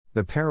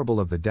The Parable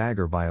of the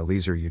Dagger by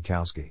Eliezer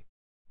Yudkowsky.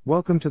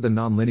 Welcome to the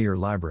Nonlinear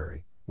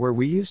Library, where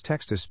we use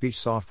text-to-speech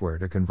software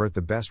to convert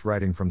the best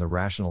writing from the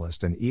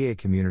Rationalist and EA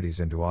communities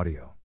into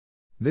audio.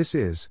 This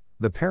is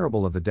The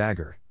Parable of the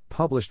Dagger,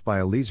 published by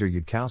Eliezer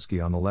Yudkowsky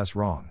on the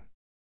LessWrong.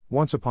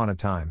 Once upon a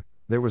time,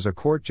 there was a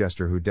court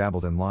jester who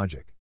dabbled in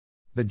logic.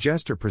 The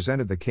jester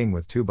presented the king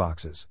with two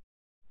boxes.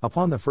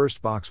 Upon the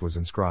first box was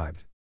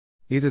inscribed.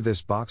 Either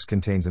this box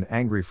contains an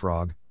angry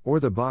frog,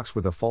 or the box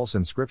with a false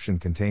inscription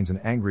contains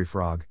an angry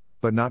frog,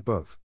 but not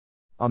both.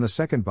 On the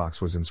second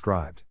box was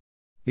inscribed.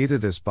 Either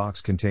this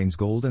box contains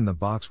gold and the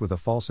box with a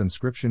false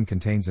inscription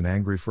contains an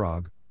angry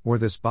frog, or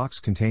this box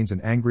contains an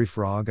angry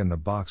frog and the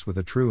box with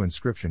a true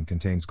inscription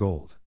contains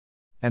gold.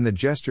 And the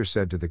jester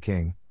said to the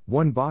king,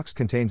 one box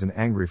contains an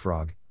angry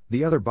frog,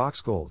 the other box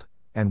gold,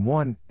 and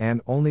one, and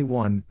only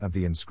one, of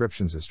the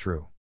inscriptions is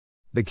true.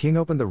 The king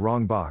opened the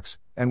wrong box,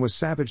 and was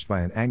savaged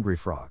by an angry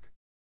frog.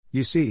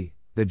 You see,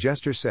 the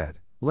jester said,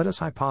 let us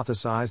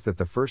hypothesize that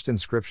the first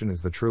inscription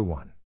is the true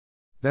one.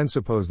 Then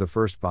suppose the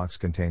first box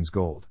contains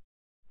gold.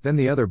 Then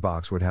the other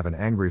box would have an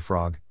angry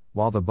frog,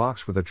 while the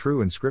box with a true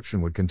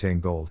inscription would contain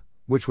gold,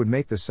 which would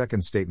make the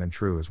second statement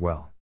true as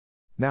well.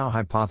 Now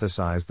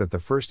hypothesize that the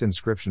first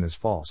inscription is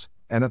false,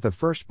 and that the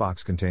first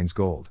box contains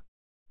gold.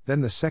 Then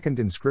the second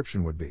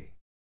inscription would be.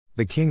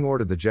 The king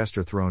ordered the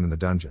jester thrown in the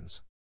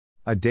dungeons.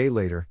 A day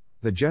later,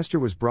 the jester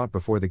was brought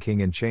before the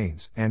king in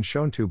chains, and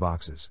shown two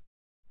boxes.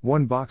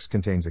 One box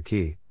contains a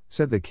key,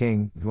 said the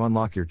king, to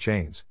unlock your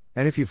chains,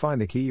 and if you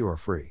find the key you are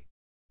free.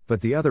 But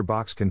the other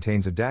box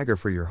contains a dagger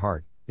for your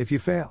heart, if you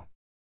fail.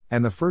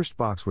 And the first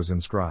box was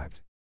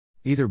inscribed.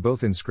 Either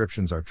both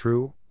inscriptions are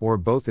true, or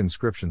both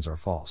inscriptions are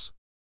false.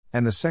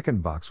 And the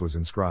second box was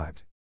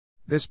inscribed.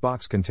 This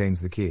box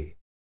contains the key.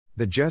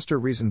 The jester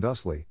reasoned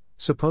thusly,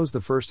 suppose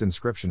the first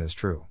inscription is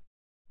true.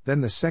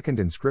 Then the second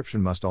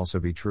inscription must also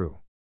be true.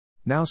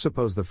 Now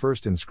suppose the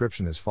first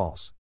inscription is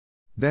false.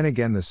 Then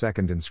again the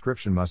second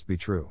inscription must be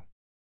true.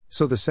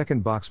 So the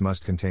second box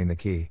must contain the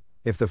key,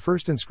 if the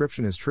first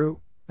inscription is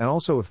true, and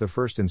also if the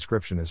first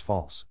inscription is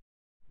false.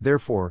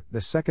 Therefore,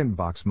 the second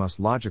box must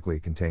logically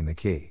contain the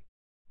key.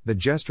 The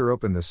jester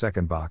opened the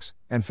second box,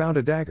 and found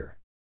a dagger.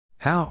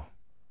 How?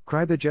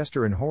 Cried the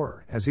jester in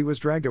horror, as he was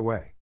dragged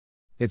away.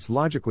 It's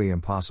logically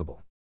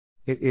impossible.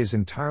 It is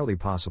entirely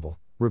possible,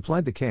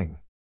 replied the king.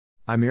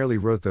 I merely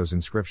wrote those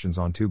inscriptions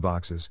on two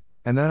boxes,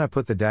 and then I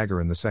put the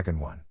dagger in the second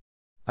one.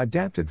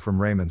 Adapted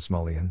from Raymond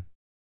Smullyan.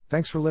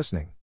 Thanks for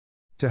listening.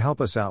 To help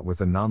us out with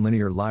the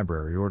Nonlinear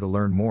Library or to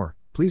learn more,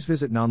 please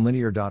visit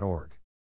nonlinear.org.